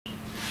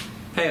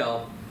Hey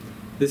all,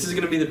 this is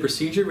going to be the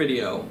procedure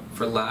video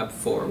for Lab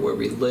 4 where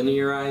we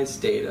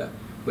linearize data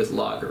with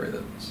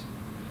logarithms.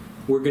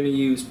 We're going to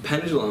use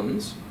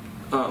pendulums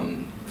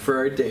for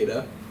our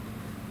data.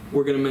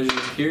 We're going to measure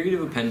the period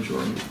of a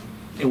pendulum,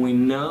 and we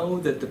know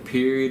that the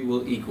period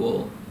will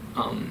equal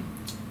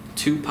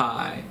 2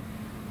 pi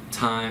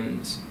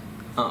times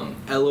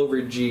L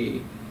over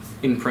G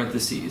in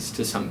parentheses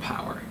to some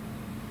power.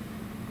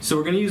 So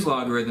we're going to use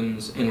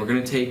logarithms, and we're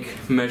going to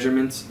take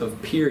measurements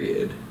of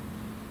period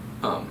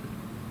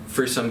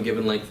for some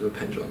given length of a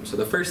pendulum. So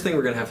the first thing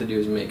we're going to have to do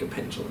is make a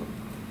pendulum.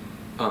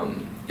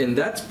 And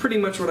that's pretty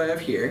much what I have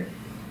here.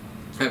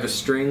 I have a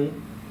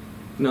string,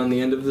 and on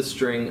the end of the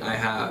string I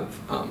have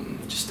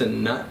just a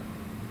nut,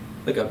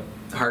 like a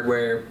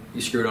hardware you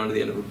screw it onto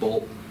the end of a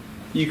bolt.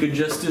 You could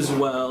just as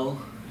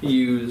well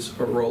use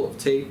a roll of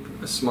tape,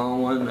 a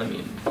small one. I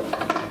mean,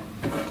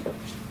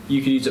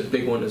 you could use a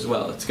big one as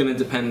well. It's going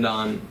to depend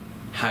on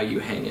how you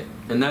hang it.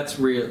 And that's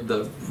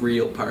the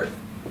real part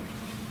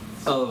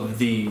of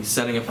the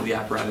setting up of the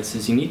apparatus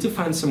is you need to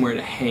find somewhere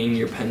to hang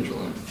your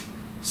pendulum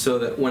so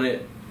that when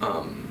it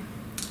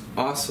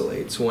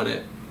oscillates, when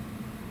it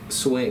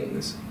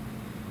swings,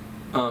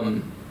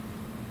 the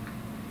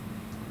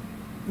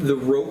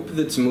rope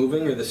that's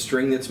moving or the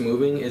string that's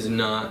moving is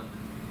not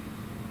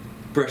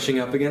brushing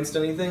up against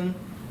anything,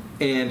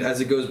 and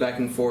as it goes back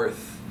and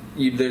forth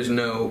there's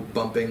no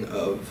bumping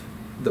of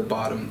the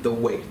bottom, the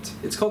weight.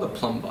 It's called a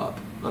plumb bob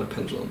on a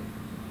pendulum,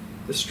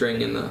 the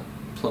string and the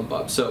plumb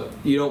bob. So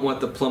you don't want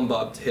the plumb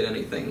bob to hit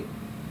anything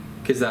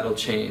because that'll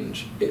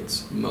change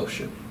its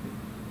motion.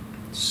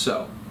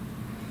 So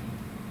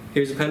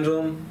here's a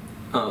pendulum,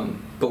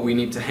 but we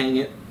need to hang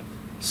it.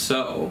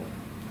 So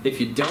if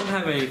you don't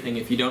have anything,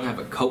 if you don't have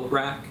a coat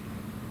rack,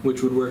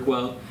 which would work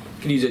well,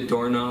 you could use a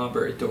doorknob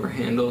or a door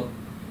handle.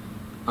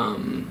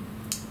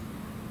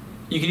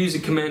 You could use a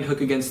command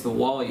hook against the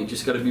wall. You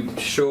just got to be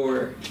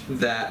sure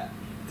that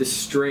the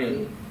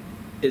string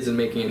isn't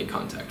making any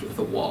contact with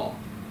the wall.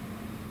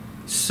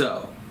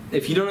 So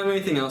if you don't have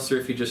anything else, or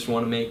if you just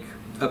want to make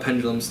a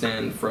pendulum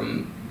stand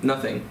from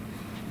nothing,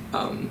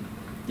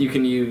 you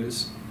can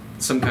use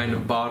some kind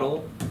of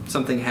bottle,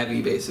 something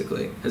heavy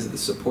basically, as the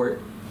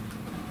support.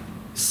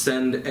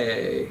 Send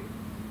a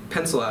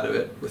pencil out of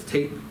it with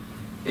tape,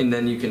 and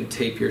then you can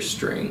tape your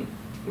string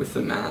with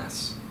the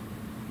mass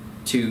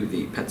to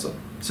the pencil.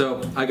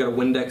 So I got a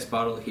Windex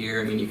bottle here.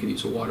 I mean, you could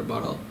use a water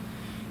bottle.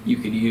 You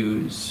could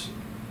use,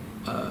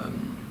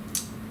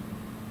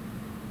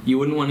 you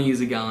wouldn't want to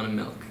use a gallon of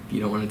milk. You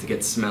don't want it to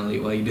get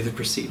smelly while you do the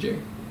procedure.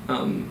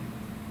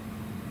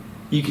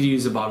 You could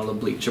use a bottle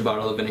of bleach, a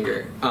bottle of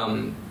vinegar.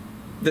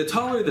 The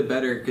taller the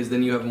better, because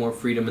then you have more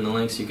freedom in the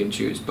lengths you can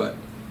choose, but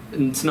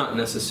it's not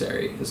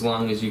necessary as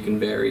long as you can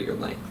vary your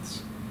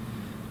lengths.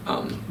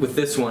 With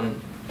this one,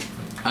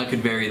 I could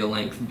vary the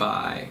length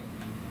by,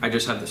 I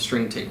just have the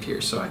string taped here,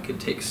 so I could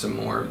take some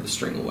more of the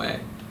string away,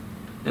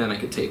 and then I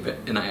could tape it,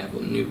 and I have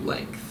a new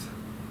length.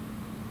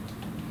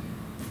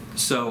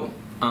 So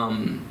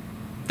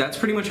that's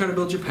pretty much how to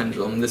build your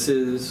pendulum. This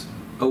is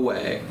a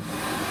way.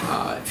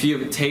 If you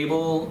have a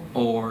table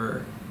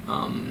or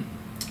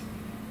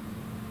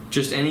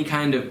just any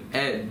kind of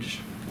edge,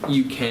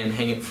 you can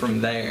hang it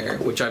from there,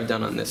 which I've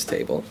done on this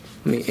table.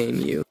 Let me aim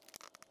you.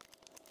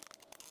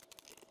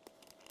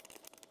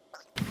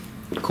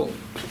 Cool.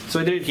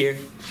 So I did it here.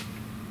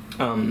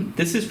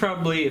 This is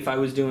probably, if I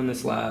was doing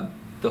this lab,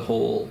 the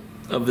whole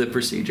of the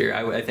procedure,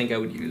 I think I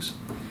would use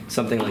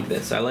something like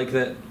this. I like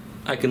that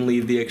I can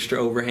leave the extra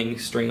overhang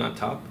string on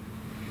top,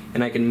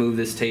 and I can move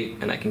this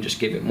tape and I can just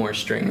give it more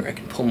string, or I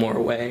can pull more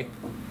away,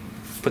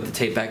 put the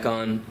tape back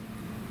on,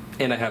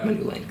 and I have my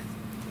new length.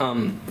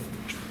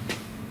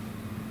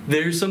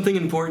 There's something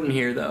important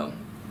here though,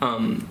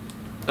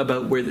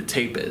 about where the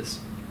tape is.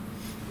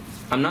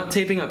 I'm not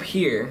taping up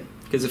here,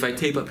 because if I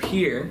tape up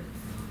here,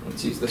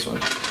 let's use this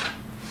one.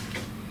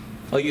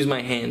 I'll use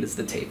my hand as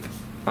the tape.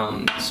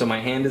 So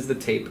my hand is the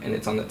tape and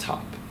it's on the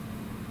top.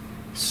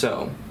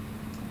 So,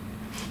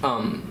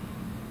 and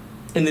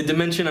the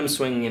dimension I'm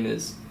swinging in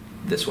is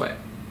this way.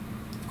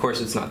 Of course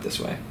it's not this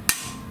way,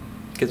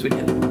 because we'd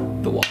hit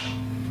the wall.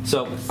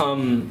 So,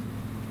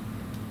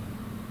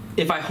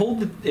 if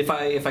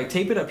I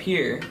tape it up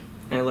here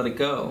and I let it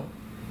go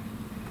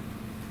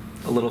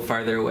a little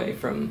farther away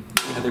from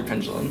the other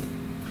pendulum,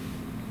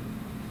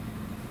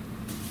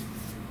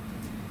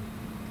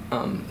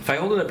 if I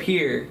hold it up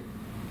here,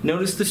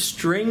 notice the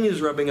string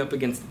is rubbing up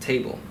against the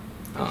table,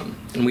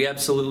 and we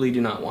absolutely do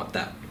not want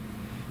that.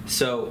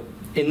 So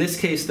in this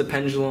case, the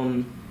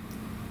pendulum,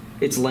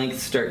 its length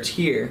starts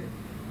here,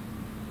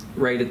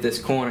 right at this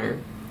corner,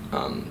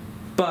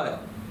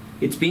 but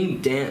it's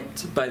being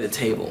damped by the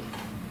table,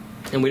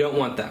 and we don't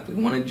want that.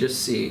 We want to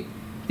just see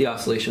the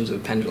oscillations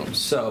of a pendulum.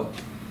 So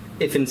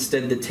if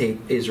instead the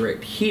tape is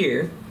right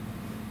here,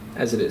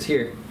 as it is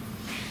here,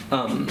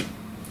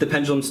 the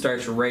pendulum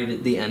starts right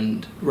at the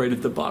end, right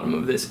at the bottom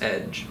of this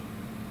edge,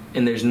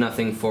 and there's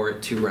nothing for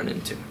it to run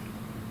into.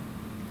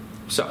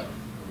 So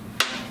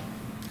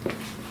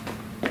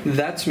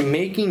that's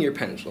making your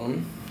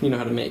pendulum. You know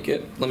how to make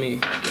it. Let me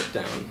get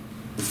down.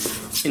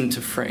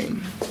 into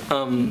frame.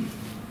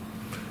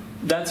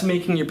 That's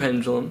making your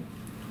pendulum.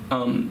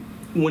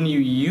 When you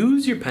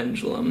use your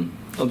pendulum,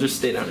 I'll just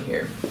stay down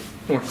here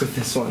and work with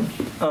this one.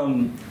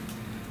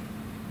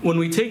 When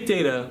we take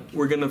data,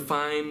 we're going to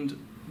find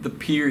the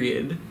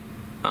period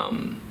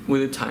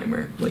with a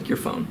timer, like your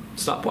phone,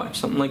 stopwatch,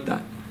 something like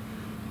that.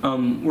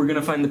 We're going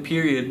to find the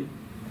period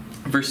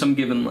for some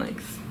given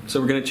length. So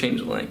we're going to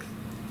change the length.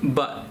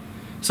 But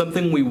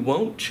something we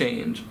won't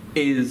change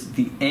is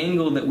the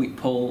angle that we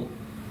pull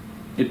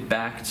it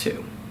back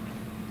to.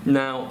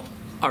 Now,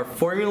 our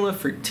formula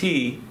for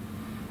T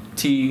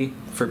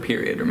for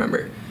period,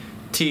 remember,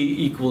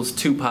 T equals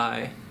 2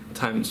 pi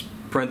times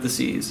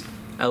parentheses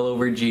L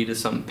over G to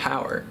some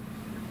power.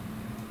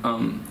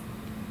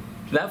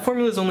 That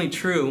formula is only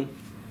true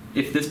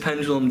if this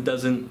pendulum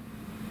doesn't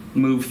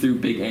move through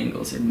big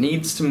angles. It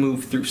needs to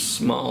move through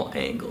small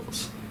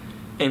angles.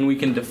 And we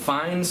can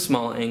define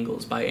small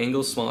angles by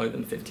angles smaller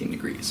than 15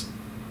 degrees.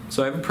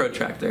 So I have a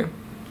protractor,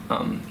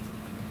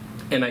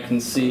 and I can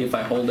see if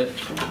I hold it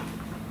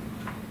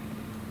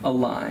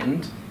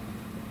aligned.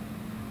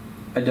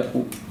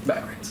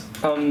 Backwards.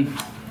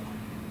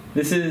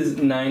 This is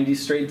 90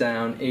 straight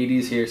down,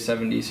 80s here,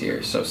 70s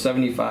here, so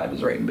 75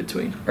 is right in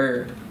between.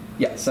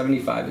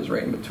 75 is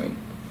right in between.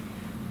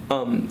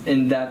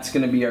 And that's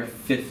going to be our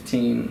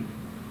 15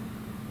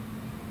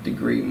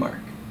 degree mark.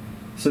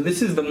 So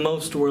this is the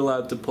most we're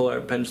allowed to pull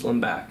our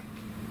pendulum back,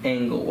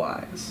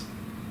 angle-wise.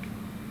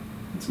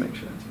 Let's make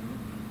sure that's right.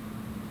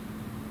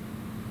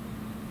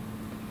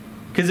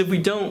 Because if we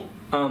don't,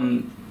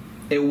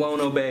 it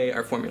won't obey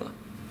our formula.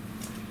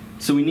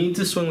 So we need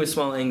to swing with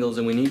small angles,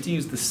 and we need to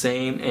use the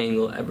same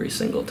angle every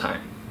single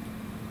time.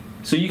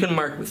 So you can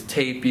mark with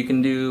tape, you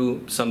can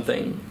do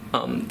something,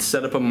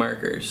 set up a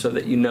marker so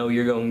that you know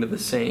you're going to the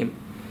same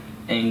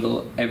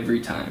angle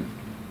every time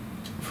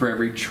for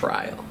every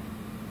trial.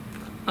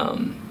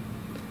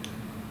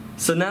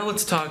 So now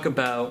let's talk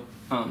about,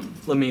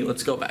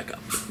 let's go back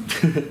up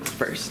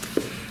first.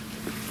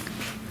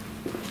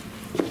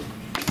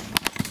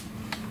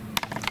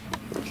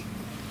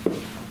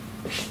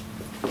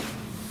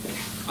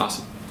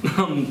 Awesome.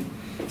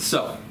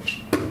 So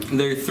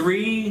there are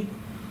 3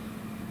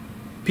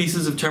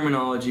 pieces of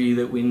terminology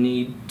that we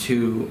need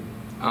to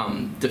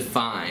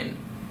define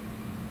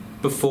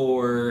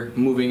before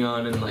moving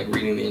on and like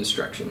reading the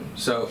instruction.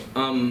 So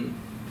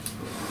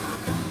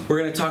we're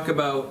going to talk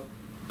about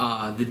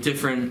the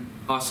different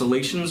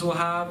oscillations we'll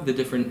have, the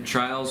different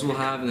trials we'll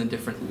have, and the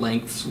different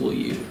lengths we'll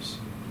use.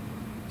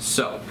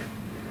 So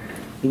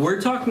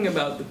we're talking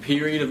about the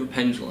period of a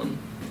pendulum,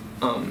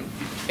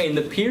 and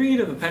the period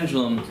of a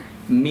pendulum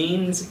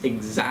means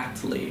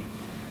exactly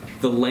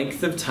the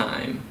length of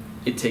time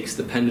it takes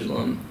the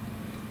pendulum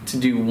to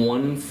do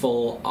one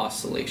full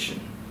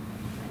oscillation.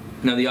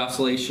 Now the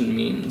oscillation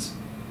means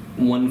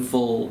one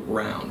full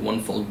round,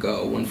 one full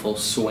go, one full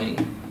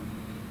swing.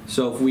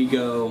 So if we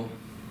go,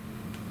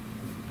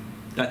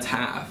 that's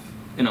half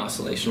an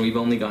oscillation. We've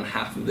only gone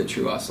half of the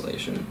true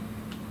oscillation.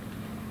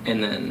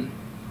 And then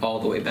all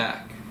the way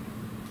back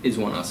is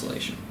one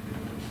oscillation.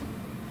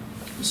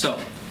 So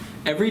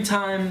every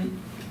time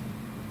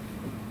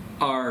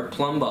our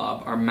plumb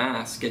bob, our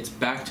mass, gets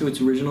back to its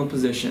original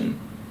position,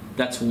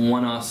 that's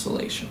one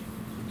oscillation.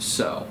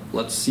 So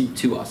let's see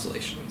 2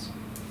 oscillations.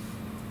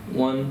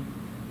 1,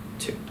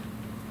 2.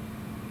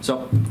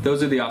 So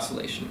those are the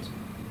oscillations.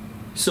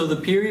 So the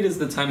period is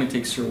the time it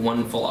takes for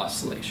one full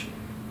oscillation.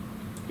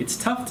 It's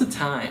tough to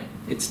time.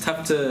 It's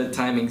tough to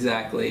time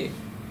exactly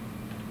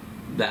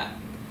that.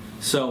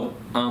 So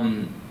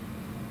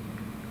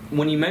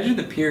when you measure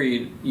the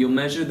period, you'll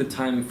measure the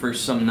time for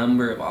some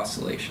number of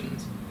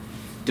oscillations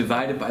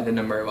divided by the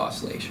number of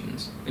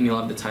oscillations, and you'll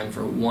have the time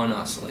for one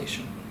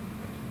oscillation.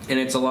 And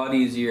it's a lot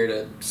easier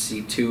to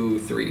see 2,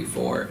 3,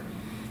 4,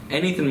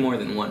 anything more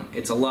than 1.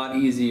 It's a lot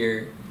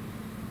easier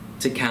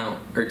to count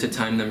or to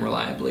time them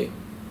reliably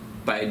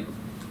by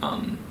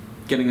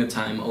getting the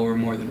time over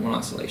more than one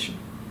oscillation.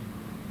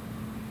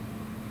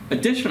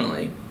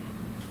 Additionally,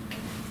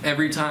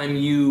 every time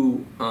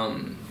you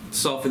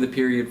solve for the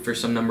period for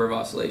some number of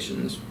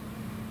oscillations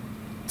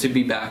to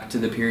be back to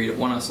the period of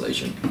one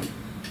oscillation,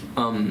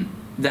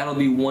 that'll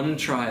be one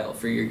trial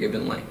for your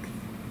given length.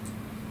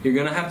 You're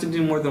going to have to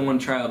do more than one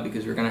trial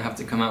because we're going to have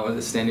to come out with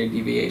a standard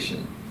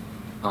deviation.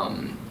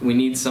 We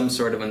need some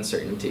sort of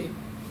uncertainty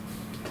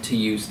to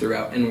use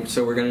throughout, and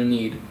so we're going to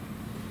need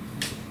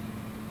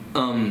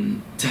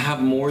to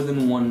have more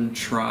than one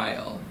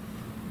trial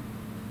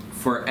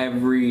for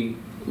every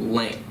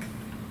length.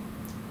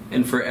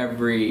 And for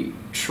every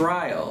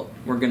trial,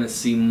 we're going to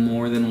see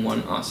more than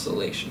one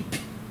oscillation.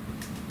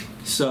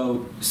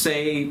 So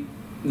say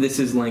this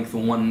is length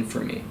 1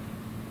 for me,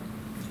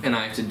 and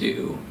I have to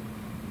do,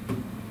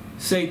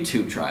 say,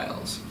 2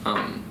 trials.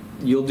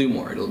 You'll do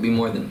more, it'll be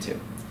more than 2.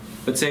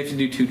 But say I have to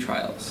do 2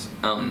 trials.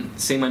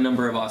 Say my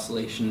number of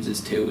oscillations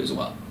is 2 as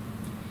well.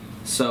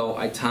 So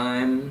I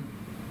time,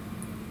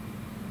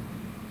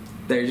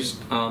 there's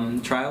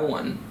trial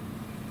 1,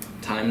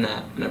 time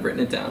that, and I've written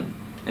it down.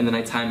 And then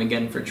I time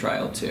again for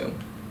trial 2.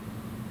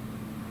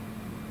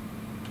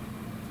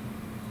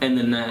 and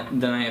then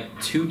I have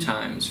 2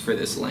 times for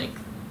this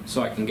length,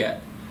 so I can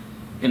get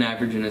an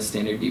average and a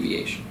standard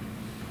deviation.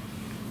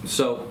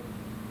 So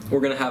we're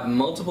going to have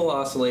multiple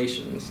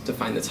oscillations to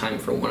find the time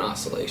for one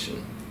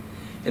oscillation,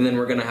 and then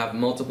we're going to have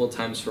multiple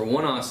times for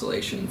one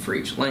oscillation for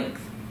each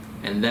length,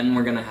 and then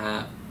we're going to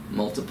have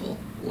multiple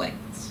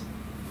lengths,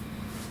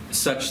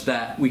 such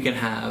that we can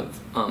have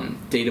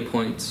data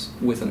points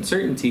with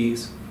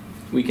uncertainties.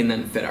 We can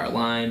then fit our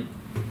line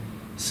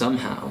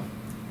somehow.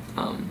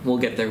 We'll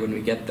get there when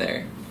we get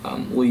there.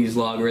 We'll use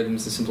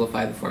logarithms to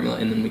simplify the formula,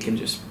 and then we can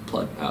just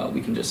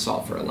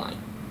solve for a line.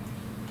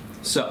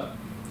 So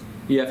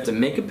you have to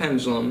make a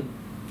pendulum.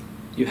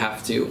 You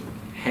have to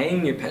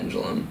hang your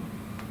pendulum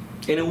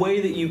in a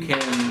way that you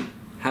can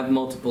have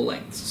multiple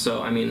lengths.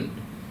 So, I mean,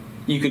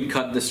 you could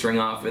cut the string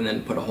off and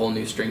then put a whole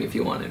new string if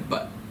you wanted,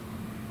 but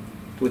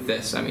with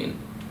this, I mean,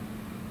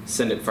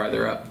 send it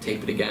farther up,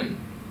 tape it again,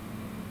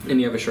 and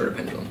you have a shorter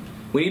pendulum.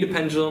 We need a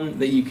pendulum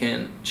that you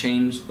can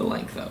change the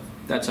length of.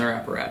 That's our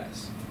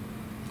apparatus.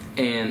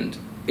 And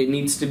it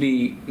needs to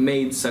be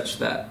made such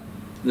that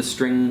the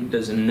string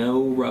does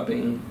no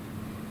rubbing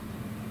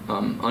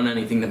on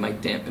anything that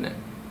might dampen it,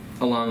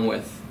 along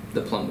with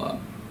the plumb bob.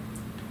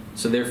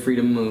 So they're free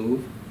to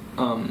move,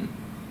 and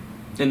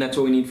that's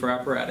what we need for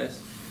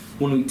apparatus.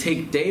 When we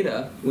take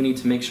data, we need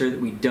to make sure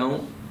that we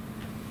don't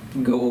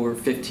go over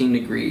 15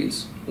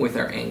 degrees with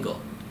our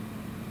angle.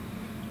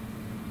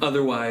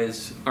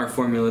 Otherwise, our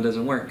formula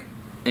doesn't work,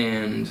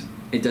 and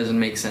it doesn't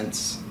make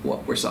sense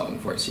what we're solving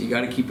for. So you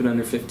got to keep it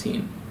under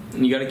 15,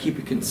 and you got to keep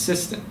it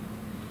consistent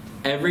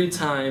every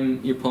time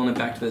you're pulling it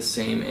back to the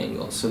same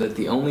angle, so that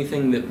the only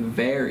thing that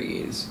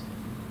varies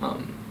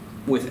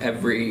with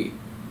every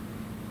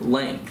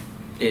length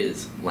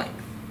is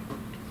length.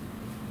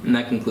 And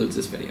that concludes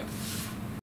this video.